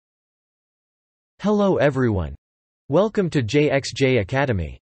Hello everyone. Welcome to JXJ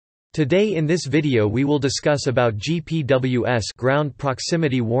Academy. Today in this video we will discuss about GPWS Ground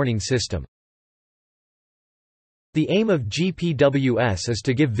Proximity Warning System. The aim of GPWS is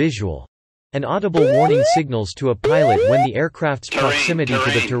to give visual and audible warning signals to a pilot when the aircraft's proximity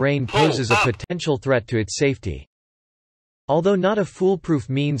to the terrain poses a potential threat to its safety. Although not a foolproof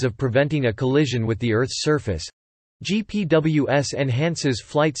means of preventing a collision with the Earth's surface, GPWS enhances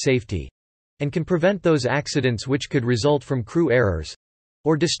flight safety and can prevent those accidents which could result from crew errors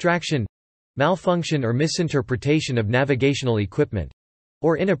or distraction, malfunction or misinterpretation of navigational equipment,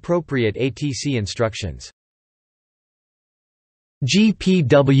 or inappropriate ATC instructions.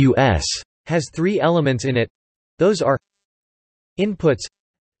 GPWS has three elements in it. Those are inputs,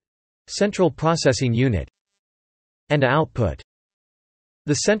 central processing unit, and output.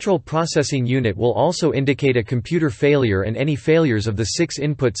 The central processing unit will also indicate a computer failure and any failures of the 6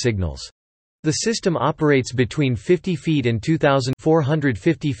 input signals. The system operates between 50 feet and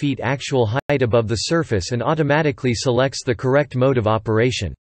 2,450 feet actual height above the surface and automatically selects the correct mode of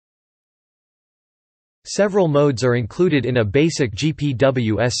operation. Several modes are included in a basic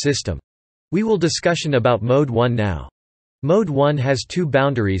GPWS system. We will discussion about Mode 1 now. Mode 1 has 2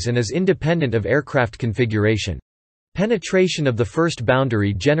 boundaries and is independent of aircraft configuration. Penetration of the first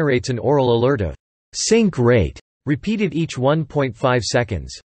boundary generates an oral alert of sink rate, repeated each 1.5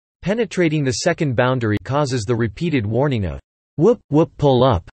 seconds. Penetrating the second boundary causes the repeated warning of whoop whoop pull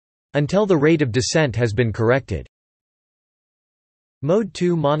up until the rate of descent has been corrected. Mode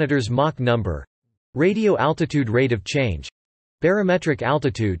 2 monitors Mach number, radio altitude rate of change, barometric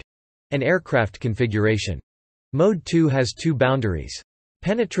altitude, and aircraft configuration. Mode 2 has 2 boundaries.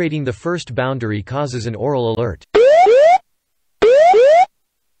 Penetrating the first boundary causes an oral alert.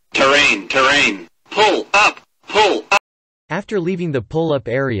 Terrain, pull up. After leaving the pull-up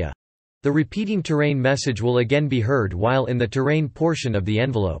area, the repeating terrain message will again be heard while in the terrain portion of the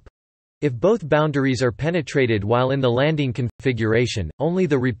envelope. If both boundaries are penetrated while in the landing configuration, only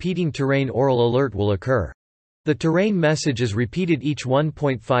the repeating terrain oral alert will occur. The terrain message is repeated each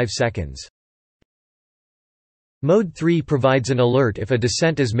 1.5 seconds. Mode 3 provides an alert if a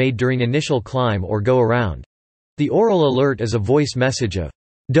descent is made during initial climb or go around. The oral alert is a voice message of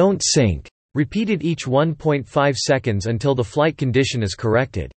 "Don't sink," repeated each 1.5 seconds until the flight condition is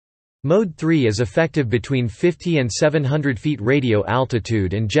corrected. Mode 3 is effective between 50 and 700 feet radio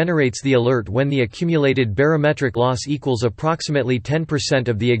altitude and generates the alert when the accumulated barometric loss equals approximately 10%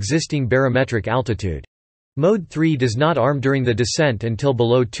 of the existing barometric altitude. Mode 3 does not arm during the descent until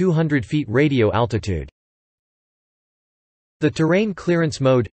below 200 feet radio altitude. The terrain clearance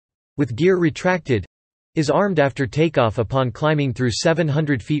mode, with gear retracted, is armed after takeoff upon climbing through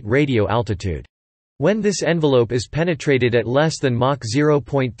 700 feet radio altitude. When this envelope is penetrated at less than Mach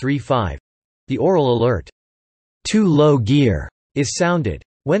 0.35, the oral alert, "Too low gear," is sounded.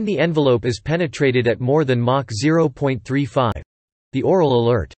 When the envelope is penetrated at more than Mach 0.35, the oral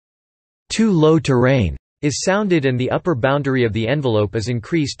alert, "Too low terrain," is sounded and the upper boundary of the envelope is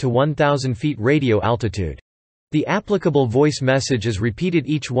increased to 1,000 feet radio altitude. The applicable voice message is repeated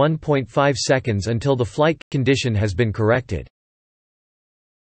each 1.5 seconds until the flight condition has been corrected.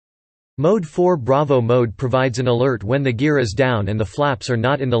 Mode 4 Bravo mode provides an alert when the gear is down and the flaps are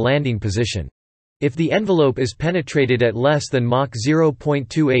not in the landing position. If the envelope is penetrated at less than Mach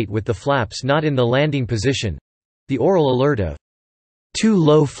 0.28 with the flaps not in the landing position, the oral alert of "Too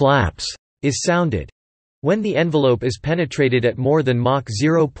low flaps" is sounded. When the envelope is penetrated at more than Mach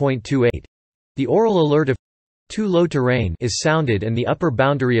 0.28, the oral alert of "Too low terrain" is sounded and the upper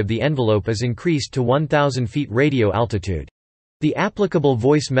boundary of the envelope is increased to 1,000 feet radio altitude. The applicable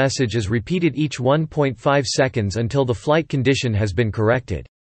voice message is repeated each 1.5 seconds until the flight condition has been corrected.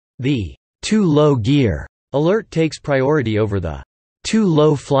 The "too low gear" alert takes priority over the "too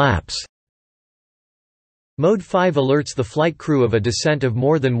low flaps." Mode 5 alerts the flight crew of a descent of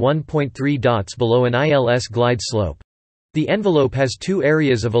more than 1.3 dots below an ILS glide slope. The envelope has 2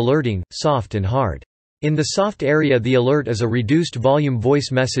 areas of alerting, soft and hard. In the soft area the alert is a reduced volume voice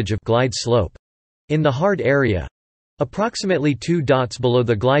message of glide slope. In the hard area, approximately 2 dots below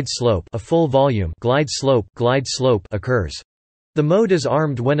the glide slope, a full volume glide slope occurs. The mode is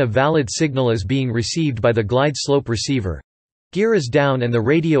armed when a valid signal is being received by the glide slope receiver. Gear is down and the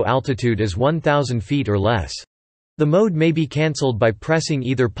radio altitude is 1,000 feet or less. The mode may be cancelled by pressing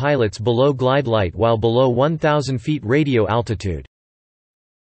either pilots below glide light while below 1,000 feet radio altitude.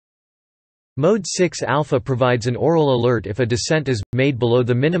 Mode 6 Alpha provides an oral alert if a descent is made below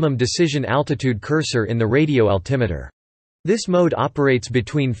the minimum decision altitude cursor in the radio altimeter. This mode operates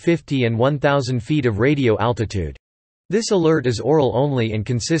between 50 and 1,000 feet of radio altitude. This alert is oral only and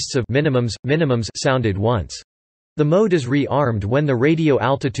consists of minimums sounded once. The mode is re-armed when the radio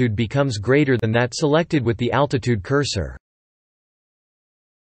altitude becomes greater than that selected with the altitude cursor.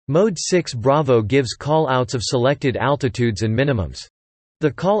 Mode 6 Bravo gives call-outs of selected altitudes and minimums.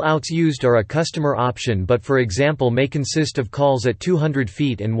 The call-outs used are a customer option but for example may consist of calls at 200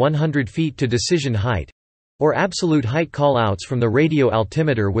 feet and 100 feet to decision height, or absolute height call-outs from the radio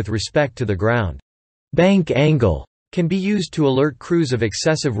altimeter with respect to the ground. Bank angle can be used to alert crews of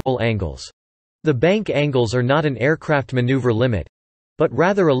excessive roll angles. The bank angles are not an aircraft maneuver limit, but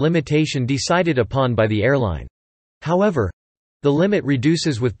rather a limitation decided upon by the airline. However, the limit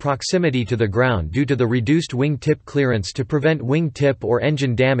reduces with proximity to the ground due to the reduced wing tip clearance to prevent wing tip or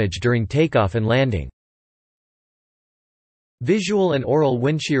engine damage during takeoff and landing. Visual and oral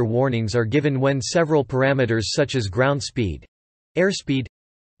windshear warnings are given when several parameters such as ground speed, airspeed,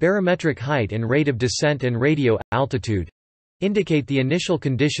 barometric height and rate of descent and radio altitude indicate the initial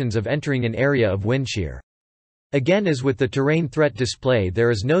conditions of entering an area of wind shear. Again, as with the terrain threat display, there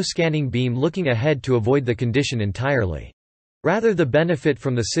is no scanning beam looking ahead to avoid the condition entirely. Rather, the benefit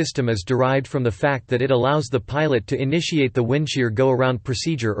from the system is derived from the fact that it allows the pilot to initiate the windshear go-around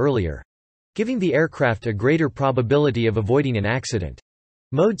procedure earlier, giving the aircraft a greater probability of avoiding an accident.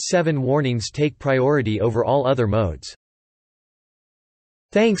 Mode 7 warnings take priority over all other modes.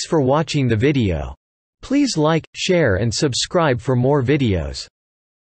 Thanks for watching the video. Please like, share and subscribe for more videos.